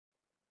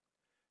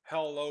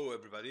Hello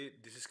everybody,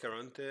 this is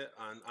Caronte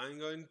and I'm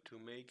going to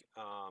make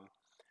a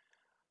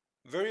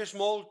very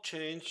small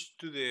change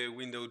to the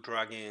window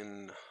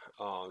dragging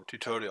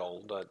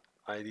tutorial that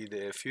I did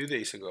a few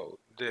days ago.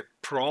 The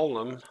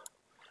problem,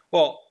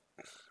 well,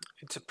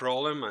 it's a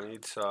problem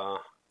and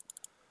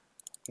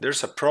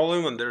there's a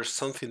problem and there's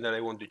something that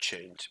I want to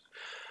change.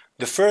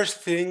 The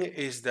first thing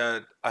is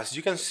that, as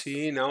you can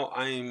see now,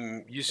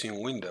 I'm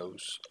using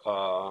Windows.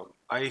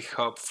 I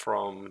hop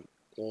from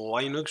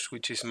Linux,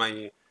 which is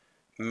my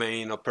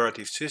main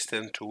operative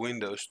system, to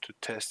Windows to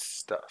test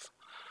stuff.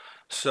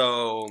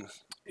 So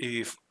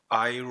if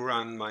I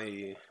run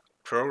my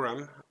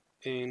program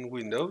in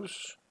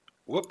Windows,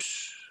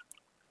 whoops,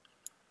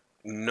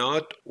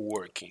 not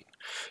working.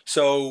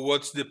 So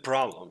what's the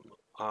problem?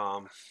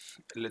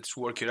 Let's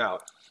work it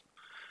out.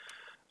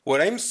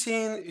 What I'm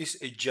seeing is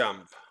a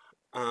jump,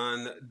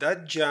 and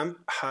that jump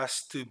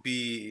has to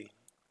be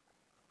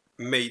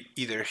made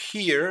either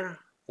here,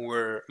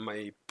 where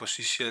my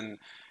position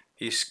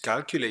is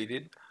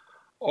calculated,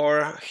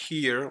 or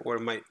here where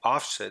my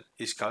offset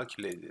is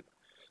calculated.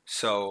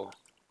 So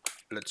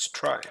let's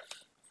try.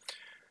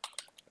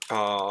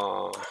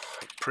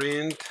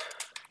 Print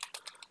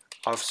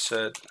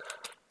offset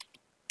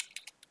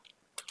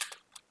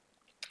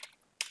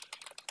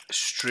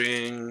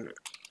string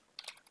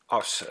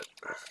offset.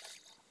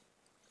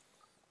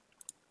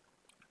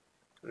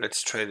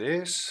 Let's try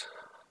this.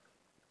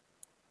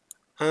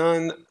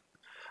 And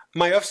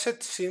my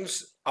offset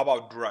seems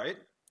about right.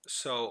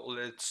 So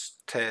let's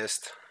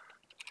test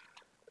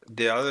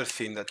the other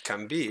thing that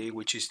can be,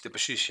 which is the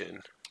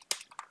position.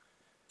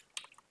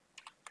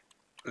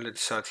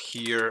 Let's add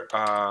here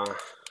a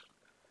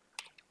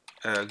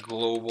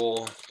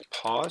global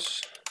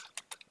pause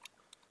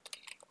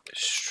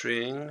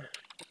string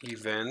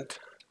event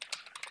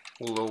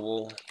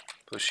global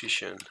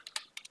position.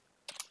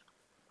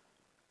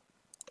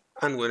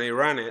 And when I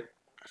run it,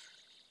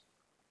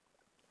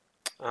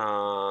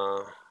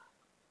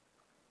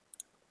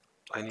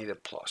 I need a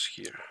plus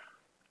here.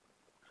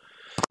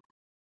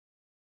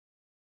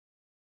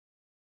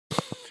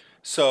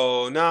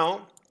 So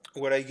now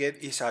what I get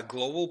is a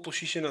global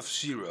position of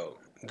 0.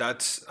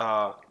 That's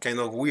kind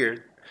of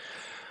weird.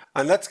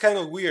 And that's kind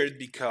of weird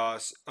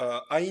because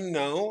I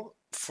know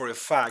for a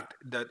fact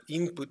that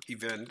input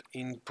event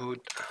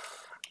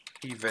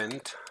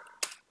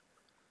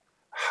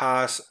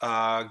has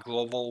a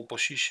global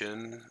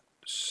position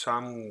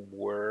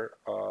somewhere.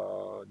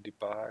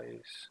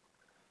 Device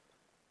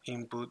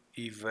input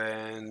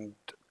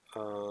event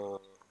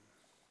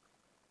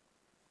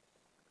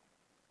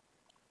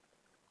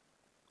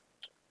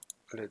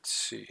let's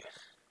see,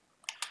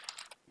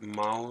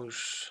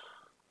 mouse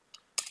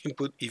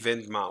input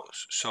event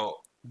mouse. So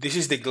this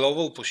is the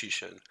global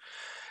position.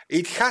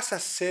 It has a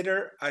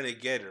setter and a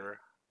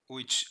getter,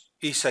 which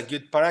is a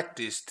good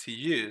practice to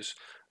use,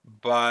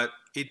 but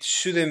it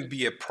shouldn't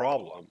be a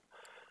problem.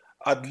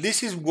 At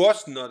least it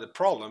was not a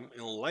problem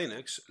in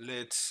Linux.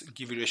 Let's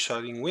give it a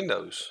shot in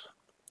Windows.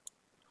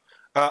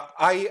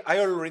 I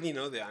already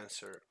know the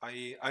answer.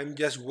 I'm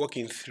just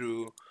walking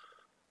through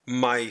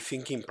my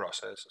thinking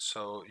process,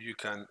 so you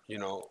can,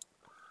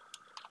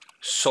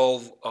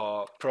 solve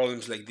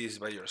problems like this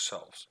by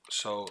yourselves.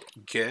 So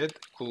get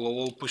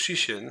global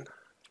position.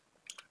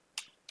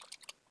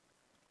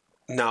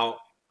 Now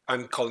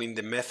I'm calling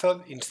the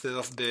method instead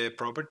of the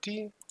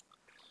property.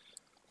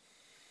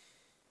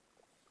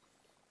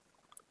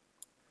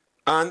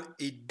 And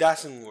it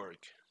doesn't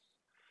work.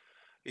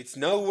 It's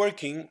not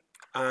working,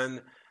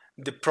 and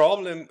the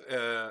problem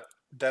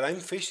that I'm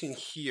facing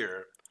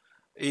here,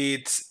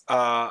 it's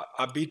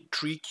a bit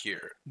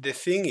trickier. The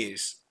thing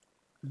is,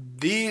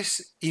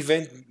 this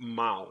event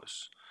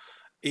mouse,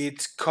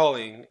 it's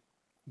calling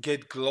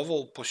get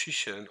global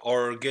position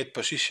or get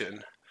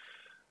position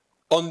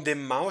on the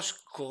mouse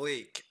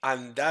click,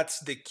 and that's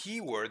the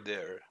keyword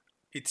there.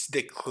 It's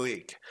the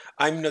click.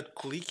 I'm not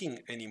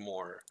clicking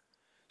anymore.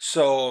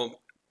 So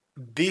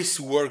this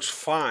works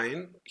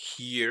fine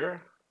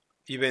here.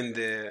 Even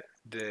the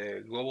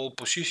global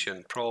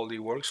position probably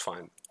works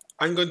fine.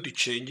 I'm going to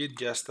change it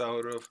just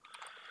out of,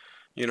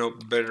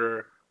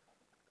 better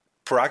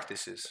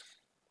practices.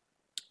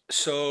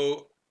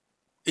 So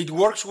it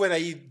works when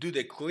I do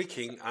the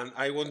clicking and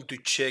I want to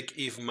check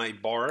if my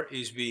bar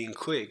is being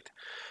clicked.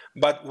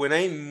 But when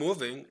I'm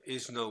moving,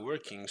 it's not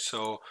working.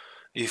 So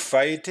if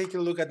I take a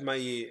look at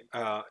my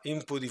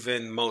input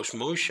event mouse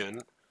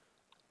motion,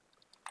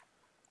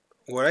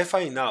 what I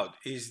find out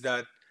is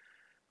that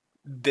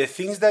the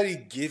things that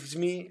it gives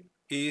me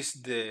is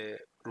the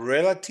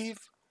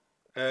relative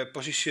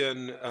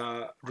position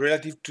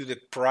relative to the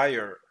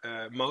prior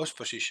mouse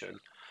position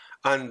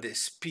and the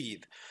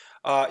speed.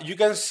 You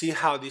can see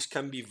how this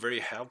can be very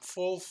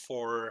helpful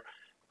for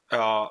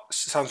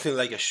something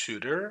like a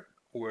shooter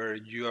where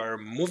you are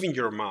moving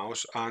your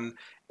mouse and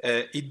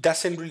it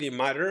doesn't really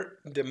matter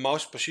the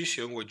mouse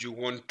position. What you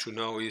want to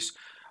know is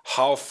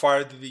how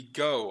far did it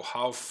go,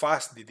 how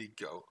fast did it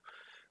go,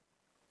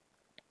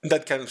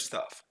 that kind of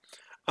stuff.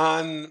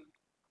 And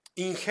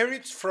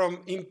inherits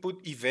from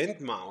input event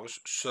mouse.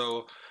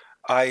 So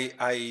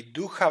I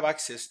do have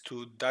access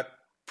to that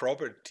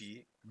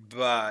property,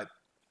 but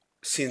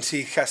since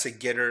it has a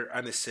getter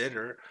and a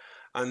setter,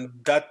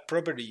 and that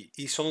property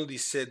is only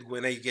set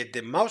when I get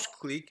the mouse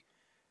click,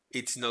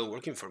 it's not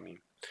working for me.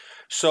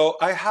 So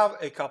I have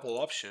a couple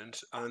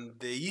options, and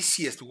the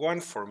easiest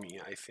one for me,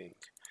 I think,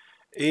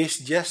 is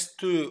just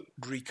to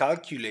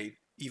recalculate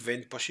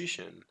event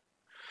position.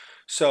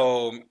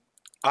 So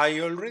I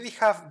already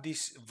have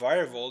this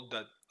variable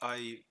that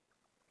I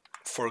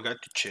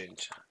forgot to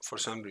change for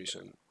some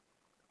reason.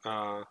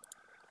 I'm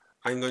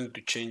going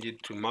to change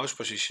it to mouse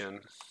position.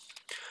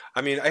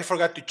 I mean, I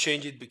forgot to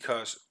change it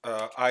because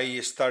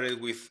I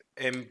started with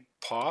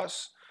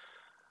mpos,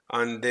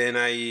 and then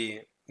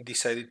I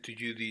decided to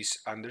use these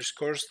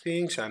underscores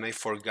things, and I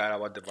forgot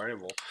about the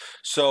variable.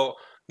 So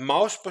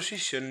mouse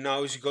position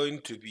now is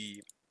going to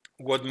be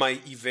what my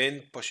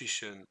event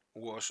position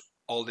was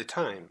all the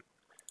time.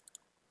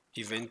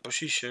 Event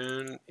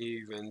position,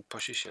 event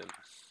position.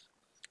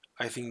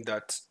 I think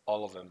that's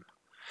all of them.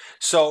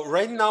 So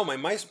right now my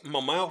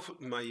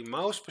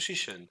mouse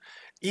position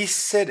is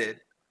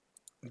set.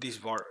 This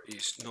bar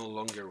is no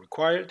longer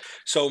required.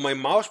 So my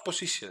mouse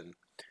position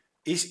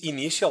is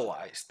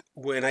initialized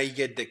when I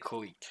get the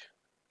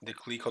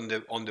click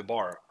on the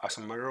bar. As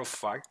a matter of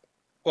fact,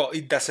 well,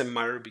 it doesn't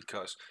matter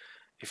because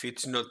if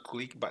it's not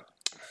click, but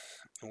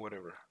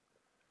whatever,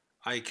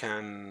 I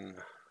can.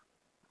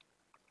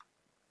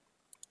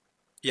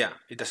 Yeah,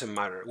 it doesn't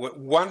matter.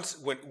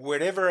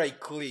 Wherever I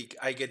click,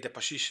 I get the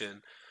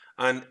position,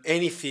 and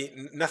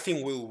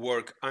nothing will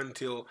work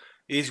until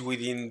it's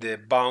within the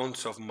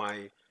bounds of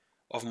my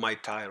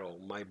title,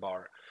 my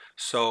bar.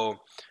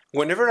 So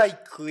whenever I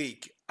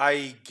click,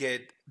 I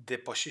get the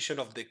position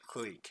of the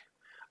click,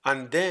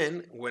 and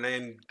then when I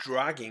am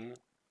dragging,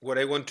 what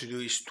I want to do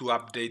is to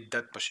update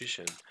that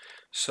position.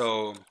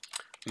 So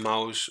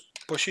mouse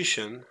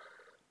position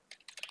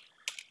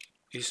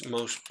is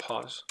mouse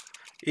pos.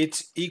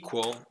 It's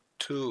equal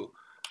to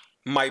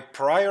my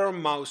prior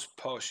mouse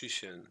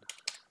position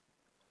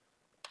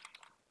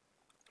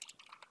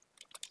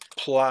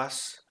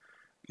plus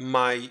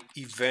my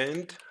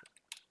event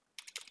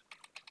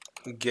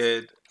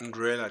get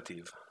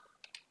relative.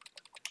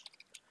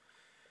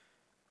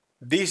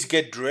 This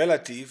get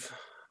relative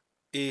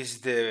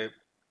is the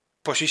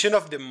position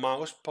of the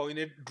mouse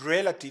pointer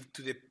relative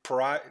to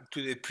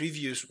the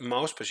previous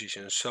mouse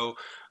position. So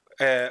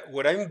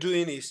what I'm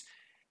doing is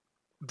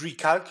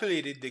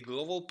recalculated the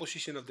global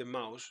position of the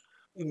mouse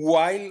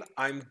while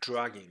I'm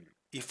dragging.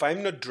 If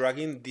I'm not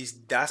dragging, this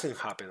doesn't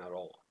happen at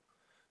all.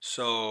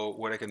 So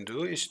what I can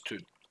do is to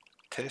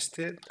test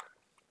it.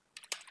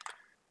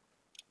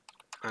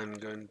 I'm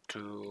going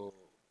to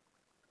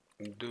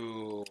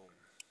do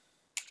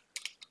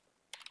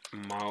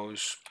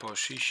mouse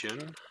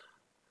position,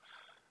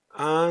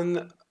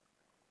 and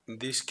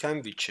this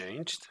can be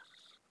changed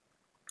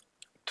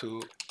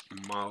to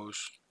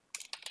mouse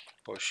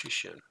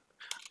position.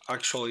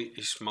 Actually,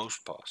 it's mouse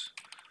pos.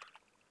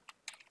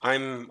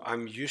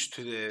 I'm used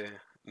to the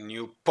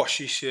new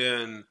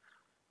position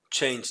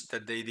change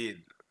that they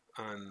did,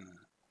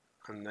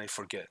 and I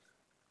forget.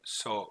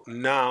 So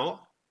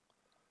now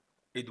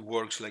it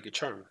works like a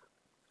charm.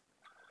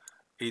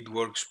 It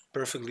works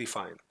perfectly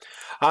fine.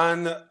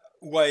 And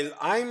while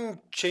I'm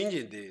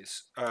changing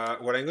this,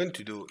 what I'm going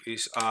to do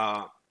is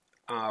a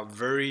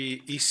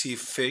very easy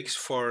fix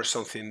for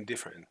something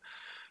different.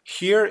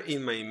 Here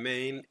in my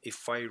main,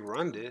 if I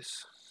run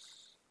this,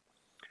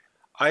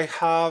 I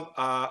have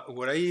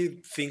what I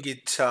think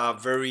it's a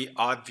very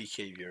odd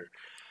behavior,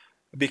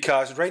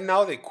 because right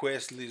now the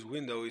quest list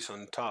window is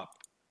on top.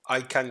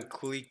 I can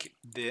click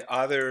the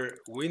other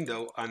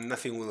window and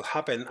nothing will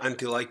happen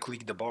until I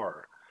click the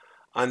bar,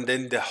 and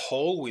then the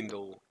whole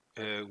window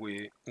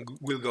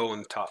will go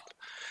on top.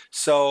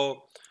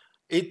 So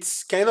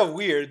it's kind of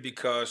weird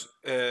because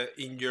uh,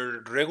 in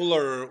your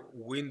regular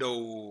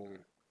window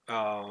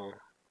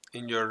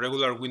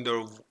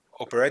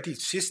operating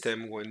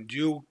system, when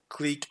you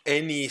click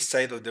any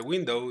side of the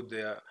window,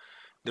 the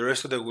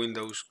rest of the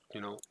windows,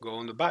 go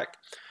on the back.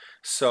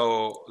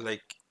 So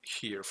like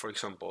here, for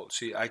example,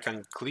 see, I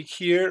can click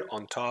here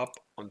on top,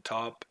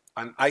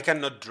 and I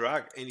cannot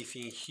drag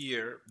anything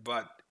here,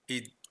 but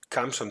it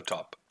comes on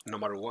top no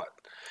matter what.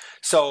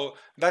 So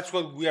that's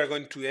what we are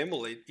going to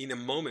emulate in a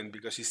moment,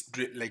 because it's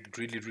like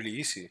really, really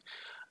easy.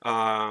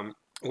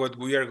 What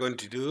we are going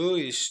to do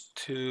is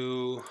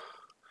to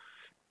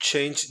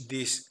change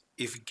this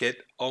if get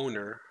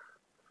owner,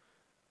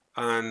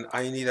 and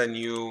I need a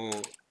new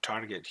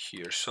target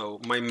here. So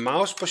my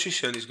mouse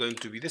position is going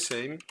to be the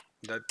same.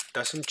 That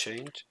doesn't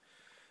change.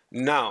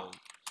 Now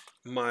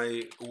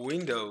my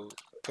window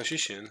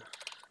position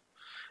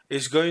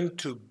is going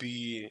to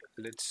be,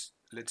 let's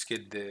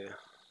get the,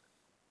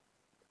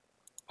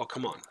 oh,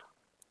 come on.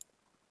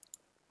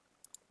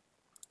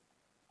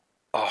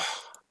 Oh,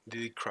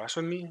 did it crash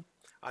on me?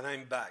 And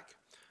I'm back.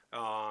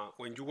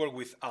 When you work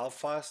with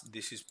alphas,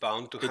 this is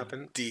bound to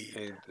happen.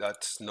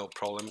 That's no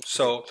problem.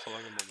 So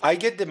I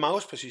get the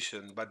mouse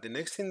position, but the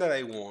next thing that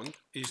I want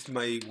is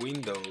my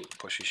window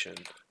position.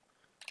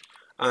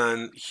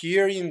 And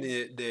here in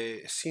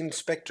the scene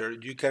inspector,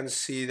 you can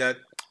see that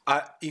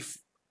if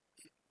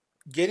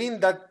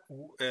getting that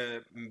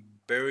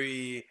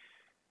very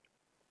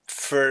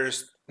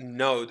first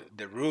node,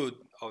 the root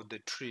of the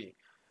tree,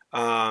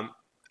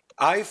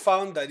 I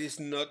found that it's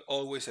not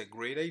always a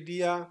great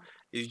idea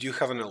if you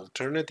have an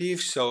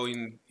alternative. So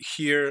in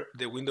here,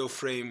 the window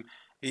frame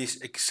is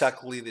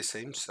exactly the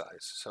same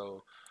size.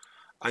 So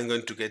I'm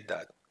going to get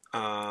that.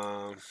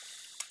 On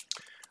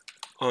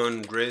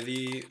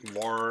ready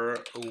var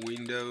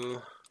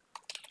window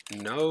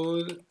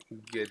node,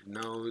 get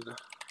node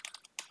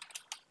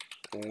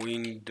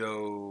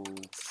window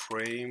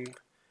frame.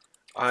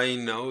 I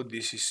know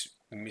this is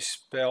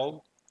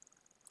misspelled.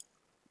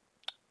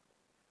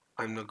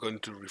 I'm not going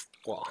to,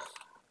 well,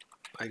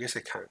 I guess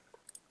I can.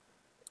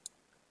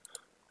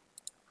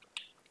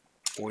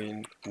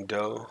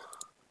 Window.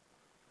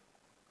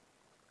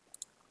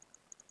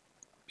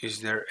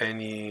 Is there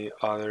any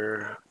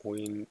other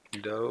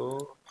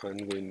window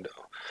and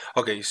window?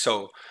 Okay,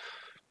 so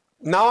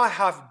now I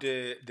have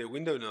the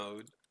window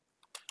node.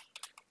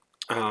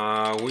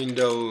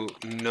 Window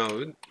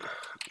node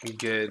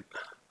get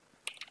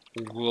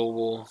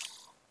global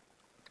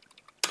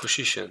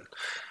position.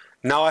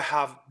 Now I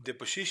have the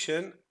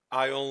position.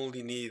 I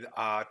only need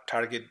a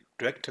target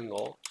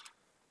rectangle.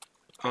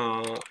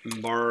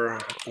 Bar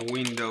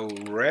window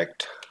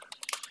rect.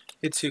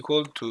 It's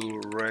equal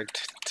to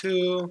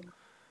rect2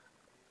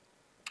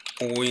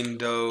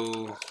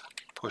 window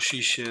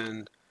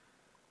position.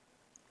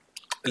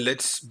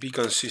 Let's be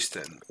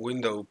consistent.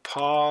 Window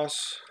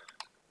pause.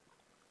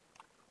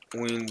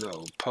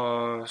 Window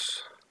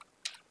pause.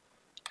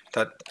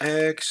 Dot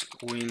x.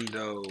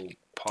 Window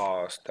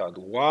pause. Dot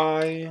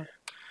y.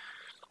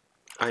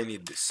 I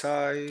need the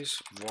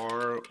size.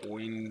 Var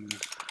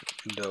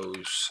window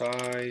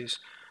size.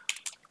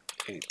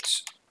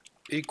 It's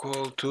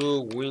equal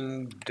to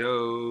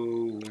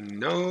window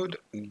node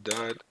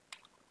dot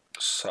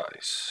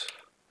size.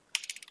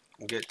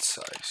 Get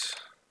size.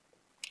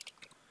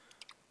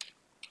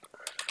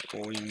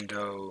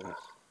 Window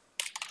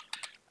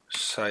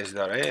size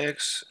dot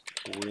x.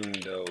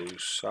 Window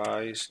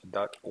size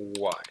dot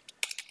y.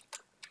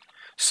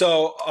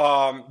 So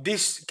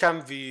this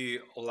can be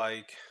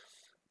like,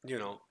 you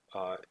know,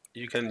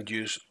 you can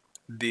use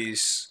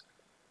this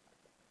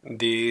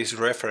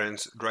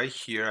reference right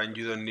here, and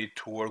you don't need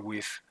to work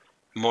with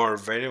more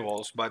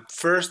variables. But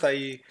first,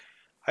 I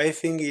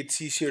think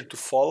it's easier to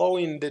follow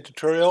in the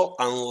tutorial,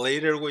 and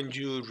later when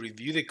you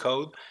review the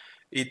code,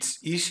 it's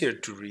easier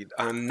to read.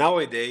 And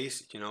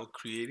nowadays, you know,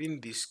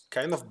 creating this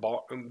kind of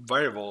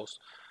variables,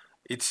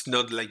 it's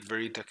not like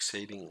very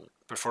taxating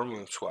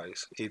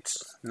performance-wise. It's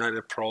not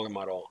a problem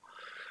at all.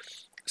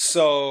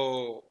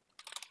 So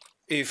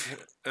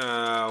if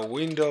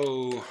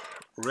window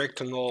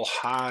rectangle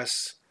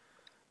has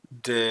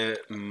the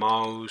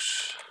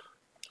mouse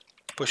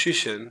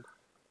position,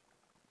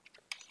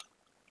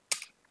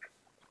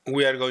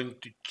 we are going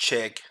to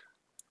check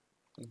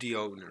the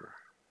owner.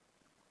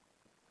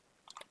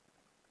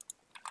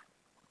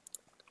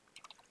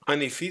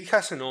 And if it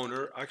has an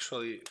owner,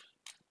 actually,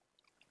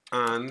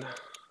 and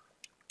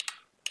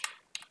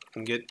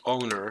get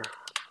owner,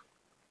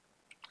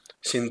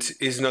 since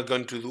it's not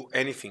going to do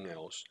anything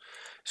else.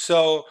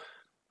 So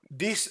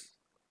this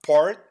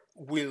part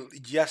will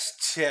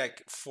just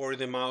check for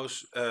the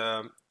mouse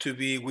to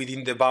be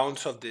within the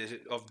bounds of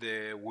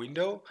the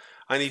window,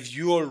 and if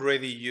you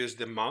already use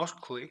the mouse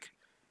click,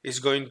 it's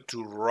going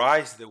to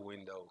rise the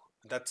window.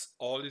 That's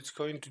all it's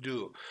going to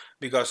do,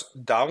 because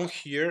down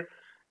here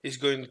is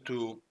going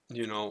to,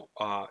 you know,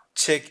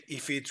 check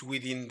if it's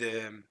within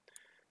the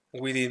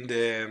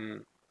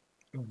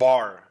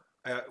bar.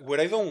 What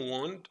I don't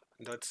want,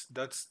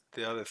 that's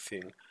the other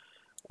thing.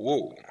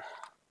 Whoa.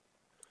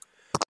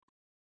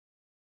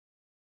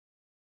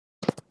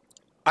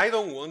 I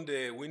don't want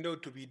the window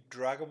to be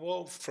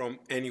draggable from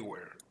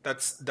anywhere.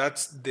 That's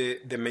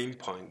the main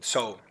point.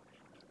 So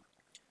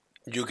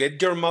you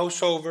get your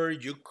mouse over,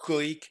 you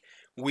click,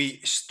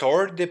 we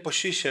store the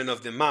position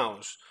of the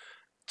mouse,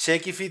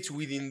 check if it's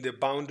within the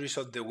boundaries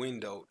of the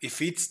window.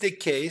 If it's the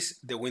case,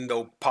 the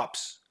window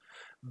pops.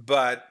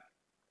 But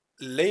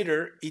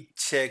later it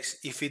checks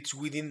if it's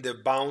within the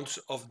bounds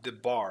of the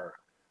bar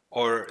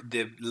or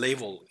the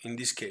label in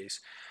this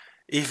case.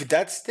 If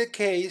that's the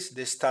case,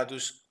 the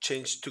status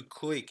changed to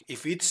click.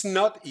 If it's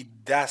not,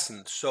 it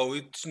doesn't. So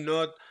it's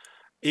not,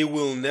 it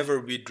will never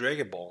be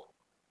draggable.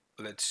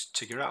 Let's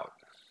check it out.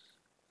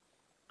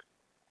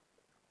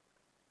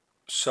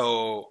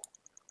 So,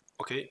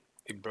 okay,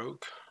 it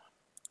broke.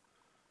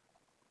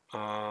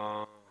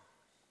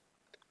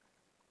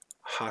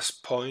 Has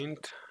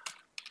point.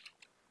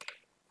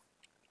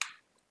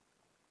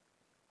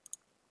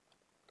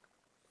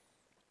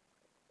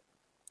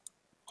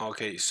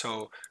 Okay,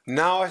 so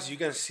now as you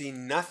can see,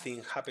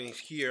 nothing happens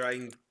here.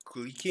 I'm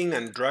clicking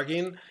and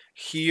dragging.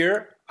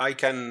 Here I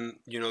can,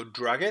 you know,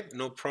 drag it,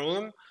 no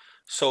problem.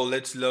 So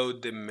let's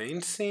load the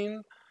main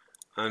scene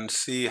and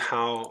see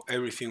how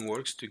everything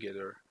works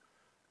together.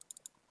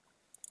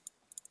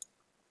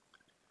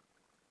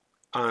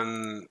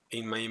 And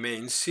in my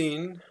main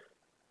scene,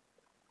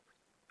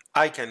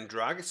 I can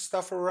drag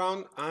stuff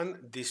around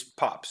and this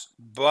pops,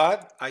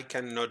 but I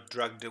cannot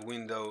drag the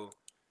window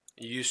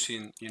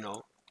using,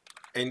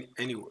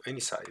 any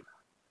side.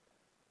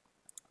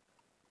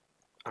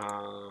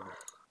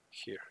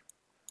 Here,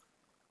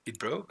 it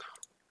broke.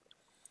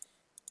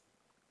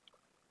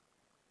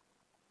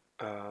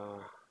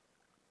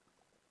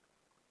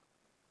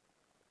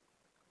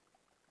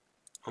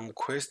 On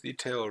quest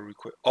detail or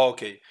request.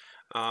 Okay,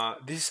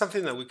 this is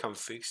something that we can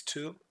fix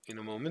too in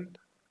a moment.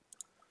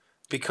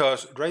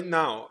 Because right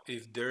now,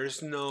 if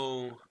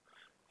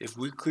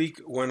we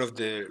click one of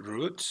the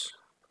routes,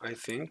 I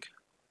think,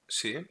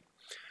 see,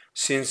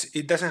 since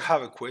it doesn't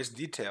have a quest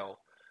detail,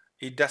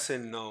 it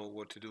doesn't know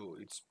what to do.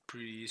 It's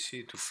pretty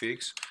easy to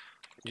fix.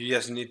 You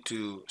just need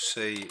to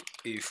say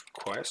if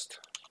quest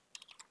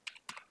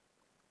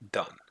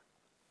done.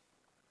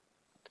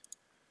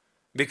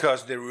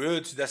 Because the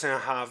routes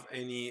doesn't have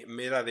any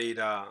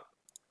metadata,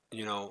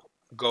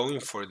 going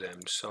for them.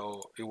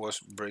 So it was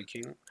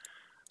breaking,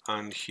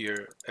 and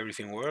here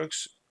everything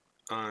works,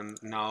 and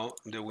now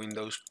the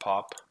windows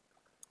pop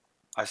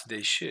as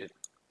they should.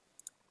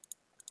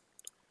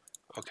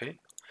 Okay,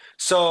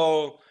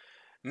 so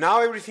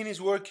now everything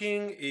is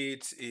working.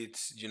 It's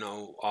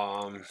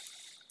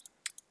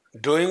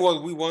doing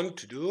what we want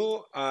to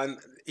do, and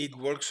it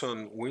works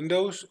on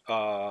Windows.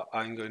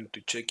 I'm going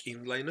to check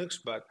in Linux,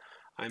 but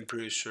I'm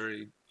pretty sure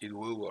it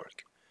will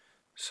work.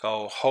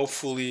 So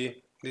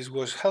hopefully this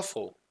was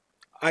helpful.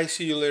 I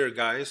see you later,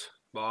 guys.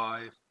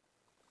 Bye.